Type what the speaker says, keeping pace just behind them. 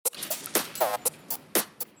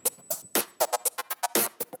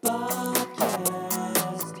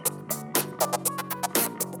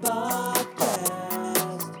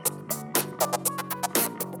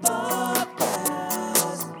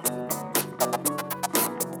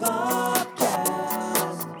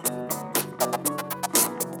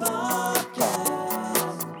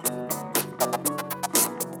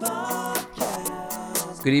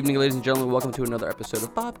Good evening, ladies and gentlemen. Welcome to another episode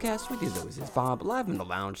of Bobcast. With you as always is Bob, live in the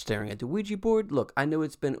lounge, staring at the Ouija board. Look, I know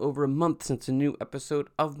it's been over a month since a new episode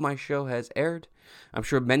of my show has aired. I'm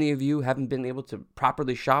sure many of you haven't been able to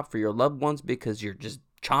properly shop for your loved ones because you're just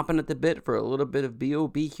chomping at the bit for a little bit of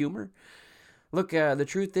B.O.B. humor. Look, the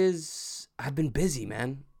truth is, I've been busy,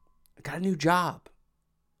 man. I got a new job.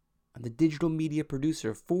 I'm the digital media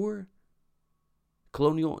producer for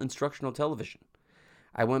Colonial Instructional Television.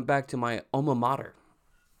 I went back to my alma mater.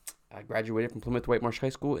 I graduated from Plymouth White Marsh High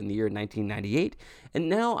School in the year 1998, and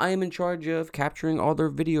now I am in charge of capturing all their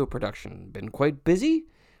video production. Been quite busy,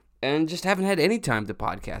 and just haven't had any time to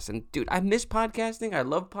podcast. And dude, I miss podcasting. I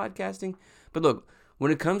love podcasting. But look,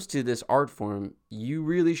 when it comes to this art form, you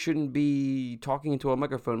really shouldn't be talking into a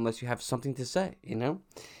microphone unless you have something to say, you know?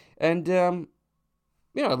 And, I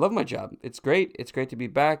love my job. It's great. It's great to be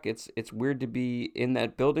back. It's weird to be in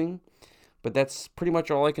that building, but that's pretty much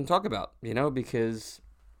all I can talk about, because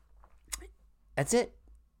that's it.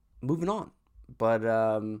 Moving on. But,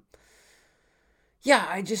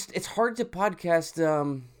 it's hard to podcast,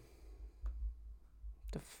 the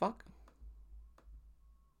fuck?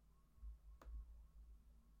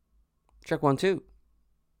 Check 1, 2.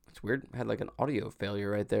 That's weird. I had like an audio failure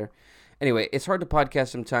right there. Anyway, it's hard to podcast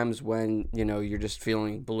sometimes when, you're just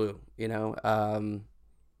feeling blue,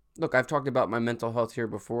 Look, I've talked about my mental health here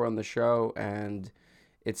before on the show, and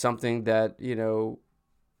it's something that,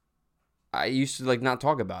 I used to not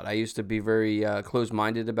talk about. I used to be very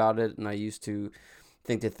closed-minded about it, and I used to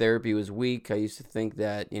think that therapy was weak. I used to think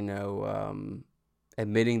that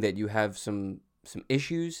admitting that you have some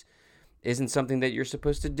issues isn't something that you're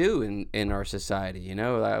supposed to do in our society.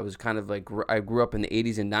 I was kind of I grew up in the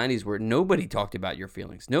 80s and 90s where nobody talked about your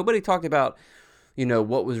feelings. Nobody talked about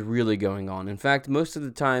what was really going on. In fact, most of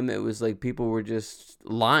the time it was people were just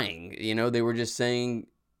lying. They were just saying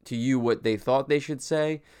to you what they thought they should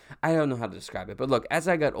say. I don't know how to describe it. But look, as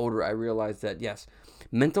I got older, I realized that, yes,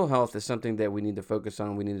 mental health is something that we need to focus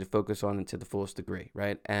on. We need to focus on it to the fullest degree,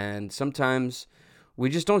 right? And sometimes we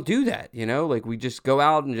just don't do that, we just go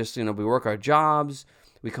out and just, we work our jobs.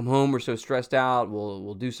 We come home, we're so stressed out.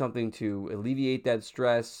 We'll do something to alleviate that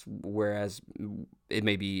stress, whereas it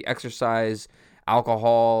may be exercise,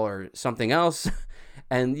 alcohol, or something else.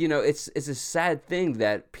 And, it's a sad thing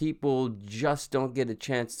that people just don't get a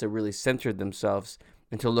chance to really center themselves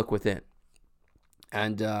and to look within.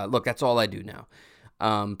 And, look, that's all I do now.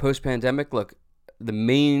 Post-pandemic, look, the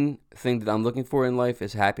main thing that I'm looking for in life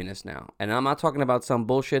is happiness now. And I'm not talking about some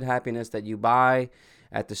bullshit happiness that you buy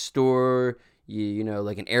at the store,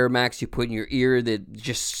 like an Air Max you put in your ear that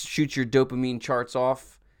just shoots your dopamine charts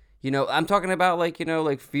off. I'm talking about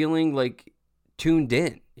feeling tuned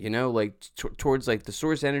in, towards the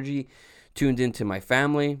source energy, tuned into my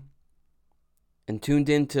family, and tuned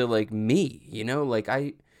into me,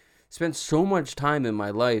 I spent so much time in my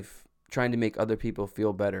life trying to make other people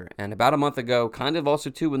feel better. And about a month ago, kind of also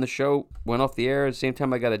too, when the show went off the air, at the same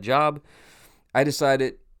time I got a job, I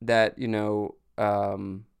decided that,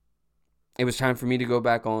 it was time for me to go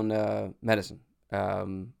back on medicine. I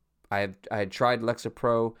had tried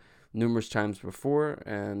Lexapro numerous times before,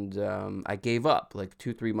 and I gave up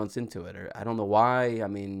 2-3 months into it. Or I don't know why.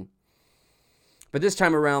 But this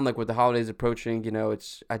time around, with the holidays approaching,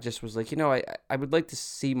 I just was I would like to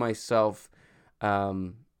see myself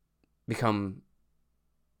become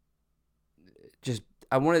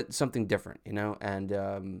I wanted something different,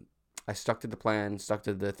 and I stuck to the plan, stuck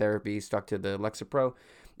to the therapy, stuck to the Lexapro.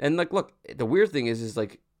 And look, the weird thing is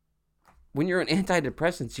when you're on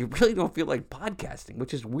antidepressants, you really don't feel like podcasting,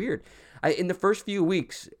 which is weird. In the first few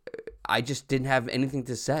weeks, I just didn't have anything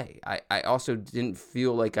to say. I also didn't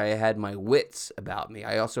feel like I had my wits about me.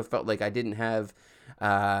 I also felt like I didn't have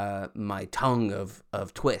my tongue of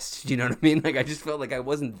twist. You know what I mean? I just felt like I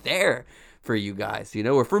wasn't there for you guys,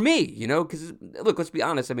 or for me, because look, let's be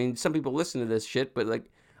honest. Some people listen to this shit, but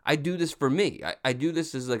I do this for me. I do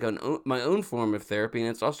this as my own form of therapy, and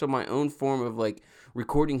it's also my own form of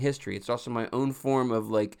recording history. It's also my own form of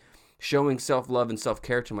showing self-love and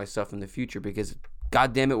self-care to myself in the future, because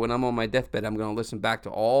God damn it, when I'm on my deathbed, I'm going to listen back to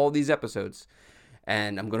all these episodes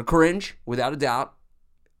and I'm going to cringe without a doubt.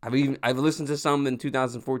 I've listened to some in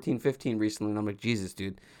 2014, 15 recently, and I'm like, Jesus,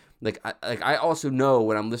 dude. I also know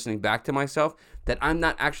when I'm listening back to myself that I'm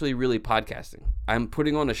not actually really podcasting. I'm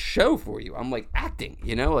putting on a show for you. I'm acting,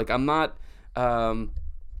 I'm not, I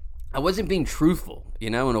wasn't being truthful,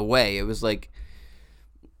 in a way. It was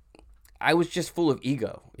I was just full of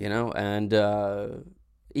ego, and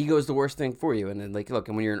ego is the worst thing for you. And then look,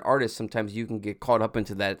 and when you're an artist, sometimes you can get caught up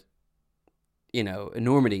into that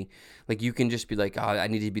enormity. Like, you can just be like, oh, I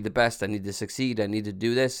need to be the best. I need to succeed. I need to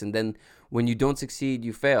do this. And then when you don't succeed,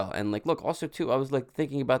 you fail. And like, look, also too, I was like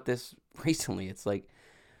thinking about this recently. It's like,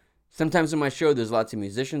 sometimes in my show, there's lots of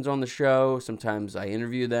musicians on the show. Sometimes I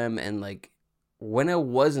interview them. And like, when I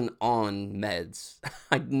wasn't on meds,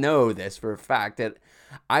 I know this for a fact, that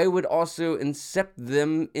I would also incept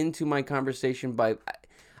them into my conversation by,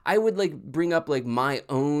 I would like bring up like my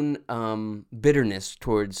own bitterness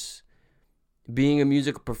towards being a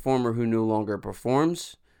musical performer who no longer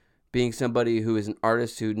performs, being somebody who is an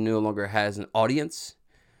artist who no longer has an audience.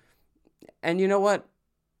 And you know what?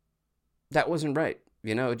 That wasn't right.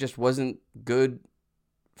 It just wasn't good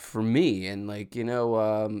for me. And like,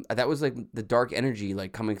 that was like the dark energy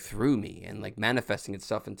like coming through me and like manifesting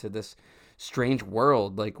itself into this strange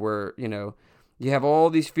world, like where, you have all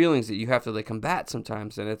these feelings that you have to like combat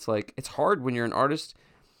sometimes. And it's like, it's hard when you're an artist,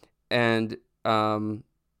 and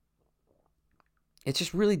it's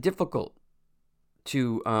just really difficult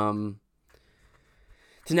to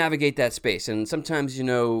navigate that space. And sometimes,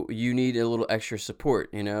 you need a little extra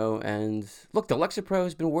support, and look, the Lexapro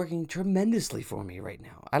has been working tremendously for me right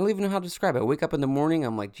now. I don't even know how to describe it. I wake up in the morning,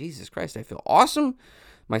 I'm like, Jesus Christ, I feel awesome.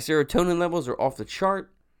 My serotonin levels are off the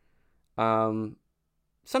chart.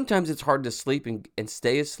 Sometimes it's hard to sleep and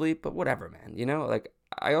stay asleep, but whatever, man. Like,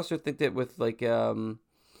 I also think that with like, taking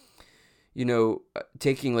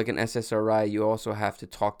like an SSRI, you also have to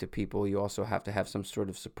talk to people. You also have to have some sort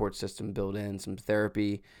of support system built in, some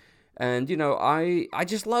therapy. And, I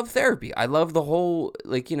just love therapy. I love the whole,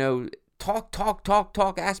 like,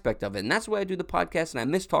 talk aspect of it. And that's why I do the podcast, and I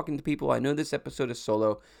miss talking to people. I know this episode is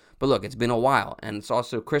solo, but look, it's been a while, and it's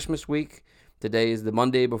also Christmas week. Today is the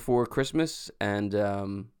Monday before Christmas, and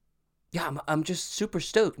I'm just super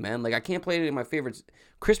stoked, man. Like, I can't play any of my favorite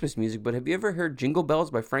Christmas music, but have you ever heard Jingle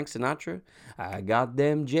Bells by Frank Sinatra? I got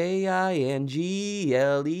them Jingles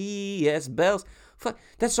bells. Fuck,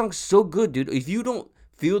 that song's so good, dude. If you don't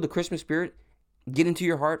feel the Christmas spirit get into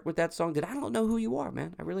your heart with that song, then I don't know who you are,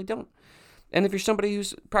 man. I really don't. And if you're somebody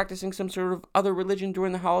who's practicing some sort of other religion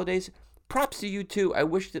during the holidays, props to you too. I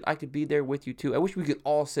wish that I could be there with you too. I wish we could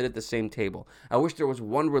all sit at the same table. I wish there was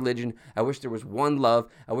one religion. I wish there was one love.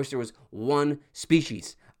 I wish there was one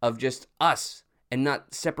species of just us, and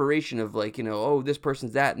not separation of like, oh, this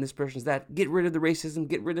person's that and this person's that. Get rid of the racism.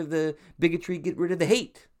 Get rid of the bigotry. Get rid of the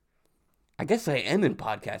hate. I guess I am in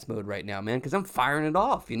podcast mode right now, man, because I'm firing it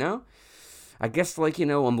off, I guess, like,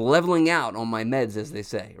 I'm leveling out on my meds, as they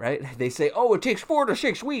say, right? They say, oh, it takes 4 to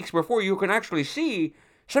 6 weeks before you can actually see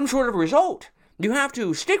some sort of result. You have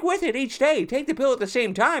to stick with it each day. Take the pill at the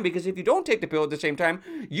same time, because if you don't take the pill at the same time,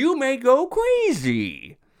 you may go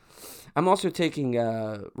crazy. I'm also taking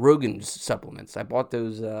Rogan's supplements. I bought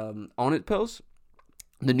those On It pills,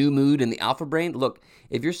 the New Mood and the Alpha Brain. Look,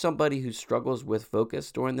 if you're somebody who struggles with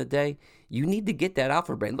focus during the day, you need to get that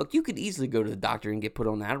Alpha Brain. Look, you could easily go to the doctor and get put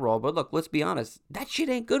on Adderall, but look, let's be honest, that shit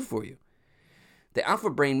ain't good for you. The Alpha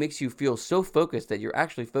Brain makes you feel so focused that you're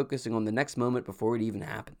actually focusing on the next moment before it even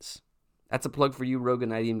happens. That's a plug for you,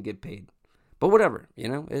 Rogan. I didn't even get paid. But whatever,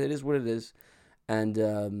 it is what it is. And,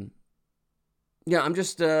 I'm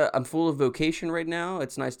just, I'm full of vocation right now.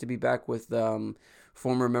 It's nice to be back with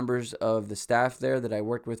former members of the staff there that I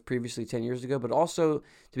worked with previously 10 years ago. But also,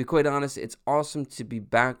 to be quite honest, it's awesome to be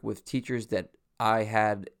back with teachers that I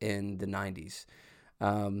had in the 90s.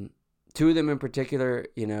 Two of them in particular,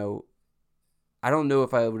 I don't know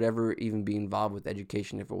if I would ever even be involved with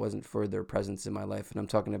education if it wasn't for their presence in my life. And I'm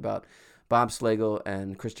talking about Bob Slagle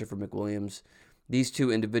and Christopher McWilliams. These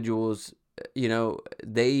two individuals,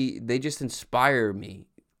 they just inspire me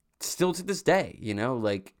still to this day,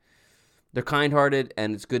 like they're kind-hearted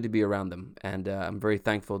and it's good to be around them. And I'm very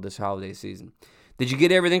thankful this holiday season. Did you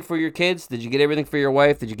get everything for your kids? Did you get everything for your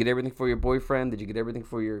wife? Did you get everything for your boyfriend? Did you get everything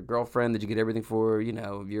for your girlfriend? Did you get everything for,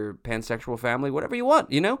 your pansexual family? Whatever you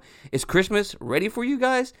want, Is Christmas ready for you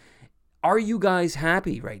guys? Are you guys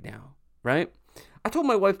happy right now, right? I told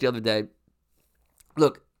my wife the other day,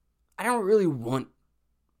 look, I don't really want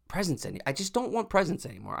presents anymore. I just don't want presents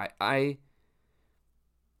anymore. I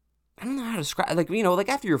don't know how to describe, like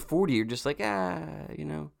after you're 40, you're just like,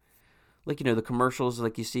 the commercials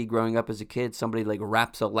like you see growing up as a kid, somebody like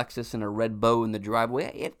wraps a Lexus in a red bow in the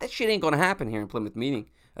driveway. That shit ain't going to happen here in Plymouth Meeting,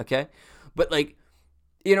 okay? But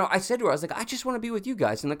I said to her, I was like, I just want to be with you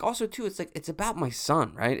guys. And like also too, it's like, it's about my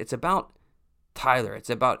son, right? It's about Tyler. It's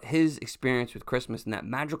about his experience with Christmas and that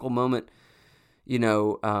magical moment,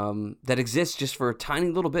 that exists just for a tiny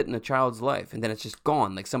little bit in a child's life. And then it's just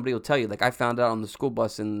gone. Like somebody will tell you, like I found out on the school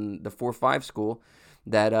bus in the 4-5 school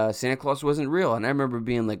that Santa Claus wasn't real. And I remember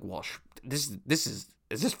being like, well, is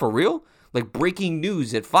this for real? Like breaking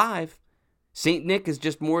news at 5. Saint Nick is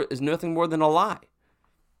nothing more than a lie.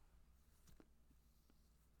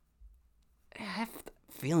 I have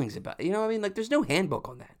feelings about it. You know what I mean? Like, there's no handbook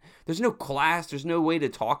on that. There's no class. There's no way to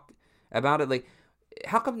talk about it. Like,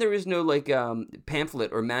 how come there is no, like,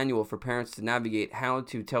 pamphlet or manual for parents to navigate how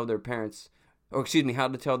to tell their parents, or excuse me, how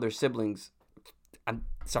to tell their siblings,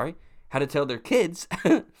 how to tell their kids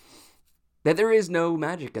that there is no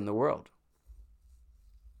magic in the world?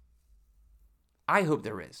 I hope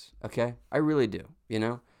there is, okay? I really do, you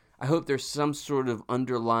know? I hope there's some sort of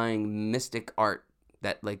underlying mystic art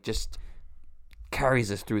that, like, just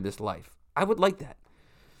carries us through this life. I would like that.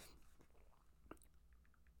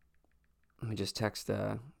 Let me just text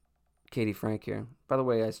Katie Frank here. By the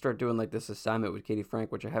way, I start doing, like, this assignment with Katie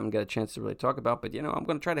Frank, which I haven't got a chance to really talk about, but, you know, I'm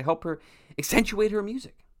going to try to help her accentuate her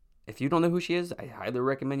music. If you don't know who she is, I highly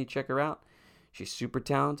recommend you check her out. She's super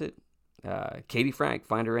talented. Katie Frank,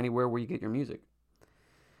 find her anywhere where you get your music.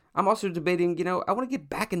 I'm also debating, you know, I want to get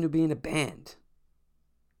back into being a band.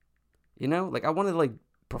 You know, like, I want to, like,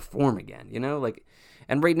 perform again, you know, like,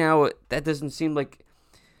 and right now that doesn't seem like,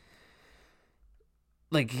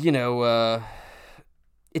 you know,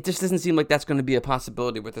 it just doesn't seem like that's going to be a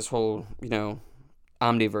possibility with this whole, you know,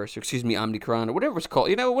 Omicron, or whatever it's called,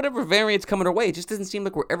 you know, whatever variant's coming our way. It just doesn't seem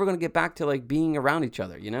like we're ever going to get back to, like, being around each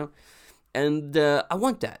other, you know. And I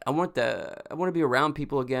want that. I want to be around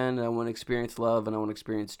people again. I want to experience love, and I want to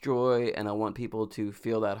experience joy, and I want people to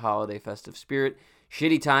feel that holiday festive spirit.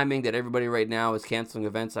 Shitty timing that everybody right now is canceling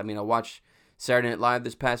events. I mean, I watched Saturday Night Live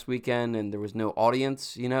this past weekend, and there was no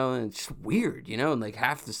audience, you know, and it's just weird, you know, and like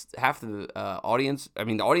half the audience, I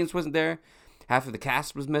mean, the audience wasn't there, half of the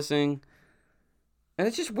cast was missing, and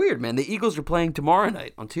it's just weird, man. The Eagles are playing tomorrow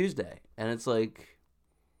night on Tuesday, and it's like,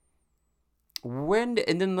 when,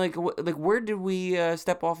 and then like where did we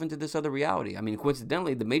step off into this other reality? I mean,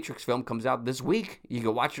 coincidentally, the Matrix film comes out this week. You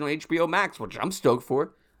can watch it on HBO Max, which I'm stoked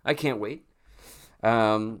for. I can't wait.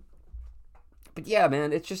 But yeah,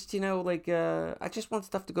 man, it's just, you know, like, I just want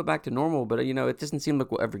stuff to go back to normal, but, you know, it doesn't seem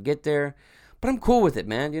like we'll ever get there, but I'm cool with it,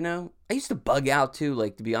 man, you know. I used to bug out too,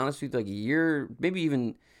 like, to be honest with you, like a year, maybe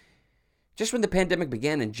even just when the pandemic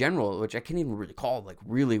began in general, which I can't even really call, like,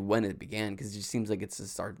 really when it began, because it just seems like it's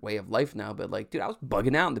just our way of life now, but, like, dude, I was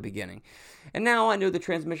bugging out in the beginning, and now I know the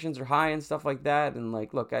transmissions are high and stuff like that, and,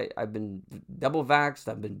 like, look, I've been double vaxxed,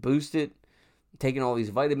 I've been boosted, taking all these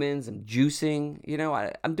vitamins, I'm juicing, you know,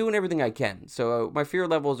 I'm doing everything I can, so my fear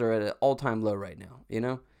levels are at an all-time low right now, you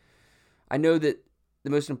know. I know that the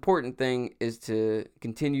most important thing is to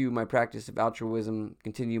continue my practice of altruism,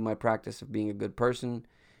 continue my practice of being a good person,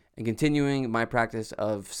 and continuing my practice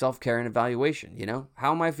of self-care and evaluation, you know?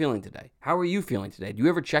 How am I feeling today? How are you feeling today? Do you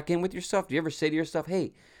ever check in with yourself? Do you ever say to yourself,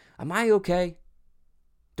 hey, am I okay?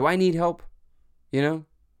 Do I need help? You know?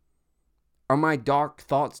 Are my dark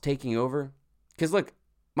thoughts taking over? Because, look,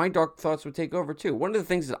 my dark thoughts would take over, too. One of the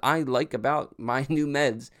things that I like about my new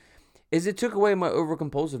meds is it took away my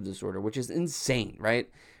overcompulsive disorder, which is insane, right?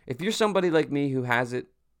 If you're somebody like me who has it,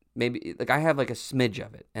 maybe, like, I have, like, a smidge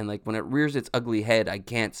of it. And, like, when it rears its ugly head, I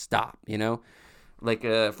can't stop, you know? Like,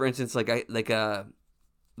 for instance, like,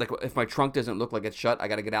 if my trunk doesn't look like it's shut, I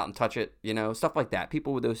got to get out and touch it, you know? Stuff like that.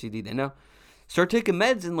 People with OCD, they know. Start taking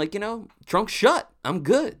meds and, like, you know, trunk's shut. I'm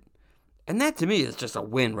good. And that, to me, is just a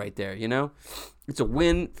win right there, you know? It's a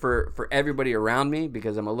win for everybody around me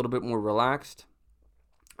because I'm a little bit more relaxed.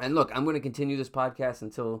 And look, I'm going to continue this podcast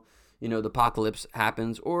until, you know, the apocalypse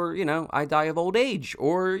happens, or, you know, I die of old age,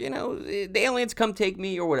 or, you know, the aliens come take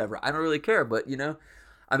me, or whatever. I don't really care, but, you know,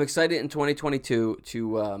 I'm excited in 2022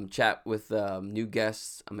 to chat with new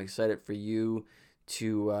guests. I'm excited for you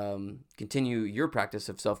to continue your practice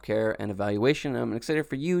of self-care and evaluation. I'm excited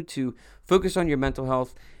for you to focus on your mental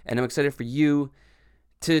health, and I'm excited for you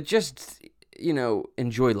to just, you know,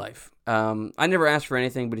 enjoy life. I never asked for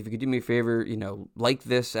anything, but if you could do me a favor, you know, like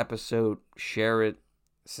this episode, share it,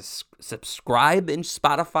 subscribe in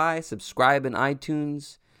Spotify, subscribe in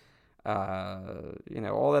iTunes, you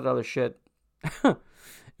know, all that other shit.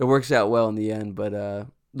 It works out well in the end, but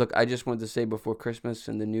look, I just wanted to say before Christmas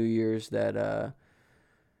and the New Year's that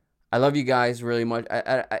I love you guys really much.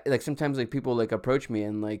 I like, sometimes, like, people, like, approach me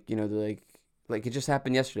and, like, you know, they're like it just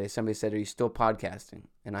happened yesterday. Somebody said, are you still podcasting?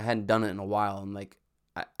 And I hadn't done it in a while. And, like,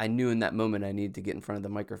 I knew in that moment I needed to get in front of the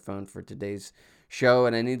microphone for today's show,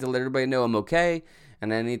 and I need to let everybody know I'm okay,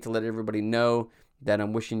 and I need to let everybody know that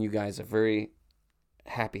I'm wishing you guys a very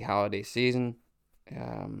happy holiday season.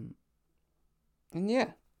 And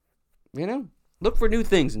yeah, you know, look for new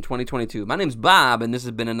things in 2022. My name's Bob, and this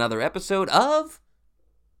has been another episode of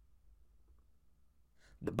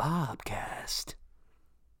the Bobcast.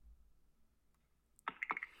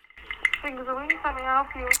 Fingers of wings, how may I help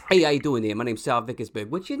you? Hey, how you doing there? My name's Sal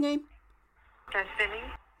Vickersburg. What's your name? Destiny.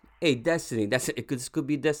 Hey, Destiny. This could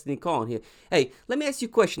be Destiny calling here. Hey, let me ask you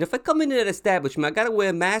a question. If I come into that establishment, I gotta wear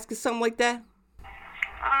a mask or something like that?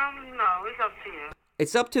 No, it's up to you.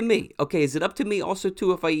 It's up to me. Okay, is it up to me also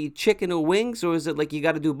too if I eat chicken or wings, or is it like you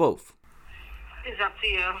gotta do both? It's up to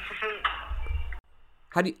you.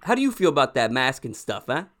 How do you feel about that mask and stuff,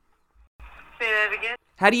 huh? Say that again.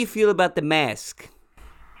 How do you feel about the mask?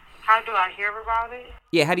 How do I hear about it?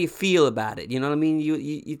 Yeah, how do you feel about it? You know what I mean?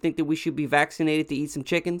 You think that we should be vaccinated to eat some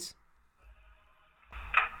chickens?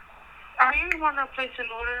 Are you want to place an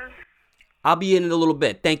order? I'll be in a little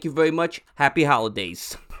bit. Thank you very much. Happy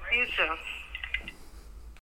holidays. You too.